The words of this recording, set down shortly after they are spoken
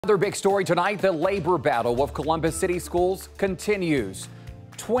Another big story tonight, the labor battle of Columbus City Schools continues.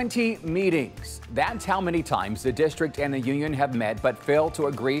 20 meetings. That's how many times the district and the union have met but failed to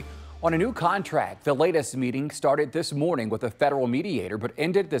agree on a new contract. The latest meeting started this morning with a federal mediator but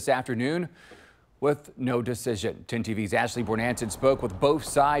ended this afternoon with no decision. 10 TV's Ashley Bornanson spoke with both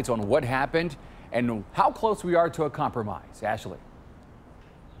sides on what happened and how close we are to a compromise. Ashley.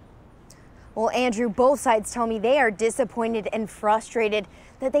 Well, Andrew, both sides tell me they are disappointed and frustrated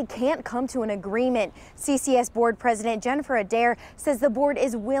that they can't come to an agreement. CCS Board President Jennifer Adair says the board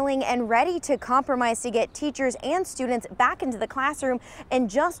is willing and ready to compromise to get teachers and students back into the classroom in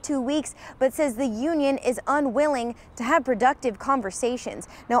just 2 weeks, but says the union is unwilling to have productive conversations.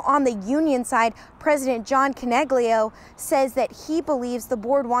 Now, on the union side, President John Coniglio says that he believes the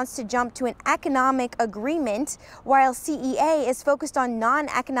board wants to jump to an economic agreement, while CEA is focused on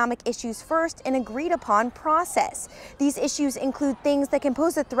non-economic issues first, an agreed upon process. These issues include things that can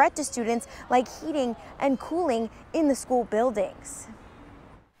pose a threat to students, like heating and cooling in the school buildings.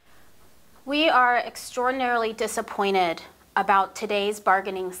 We are extraordinarily disappointed about today's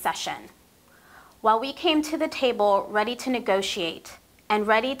bargaining session. While we came to the table ready to negotiate and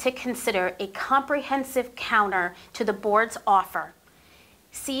ready to consider a comprehensive counter to the board's offer,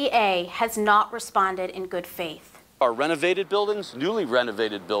 CEA has not responded in good faith. Our renovated buildings, newly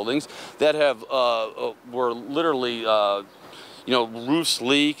renovated buildings that have were literally roofs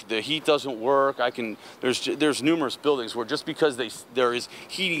leak, the heat doesn't work. There's numerous buildings where just because there is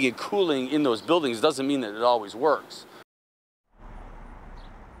heating and cooling in those buildings doesn't mean that it always works.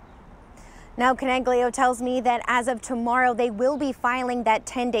 Now, Coniglio tells me that as of tomorrow, they will be filing that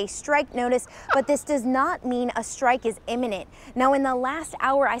 10-day strike notice, but this does not mean a strike is imminent. Now, in the last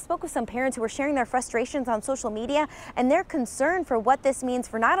hour, I spoke with some parents who were sharing their frustrations on social media and their concern for what this means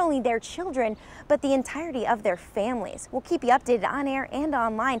for not only their children, but the entirety of their families. We'll keep you updated on air and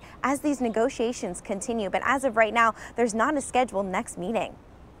online as these negotiations continue. But as of right now, there's not a scheduled next meeting.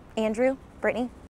 Andrew, Brittany.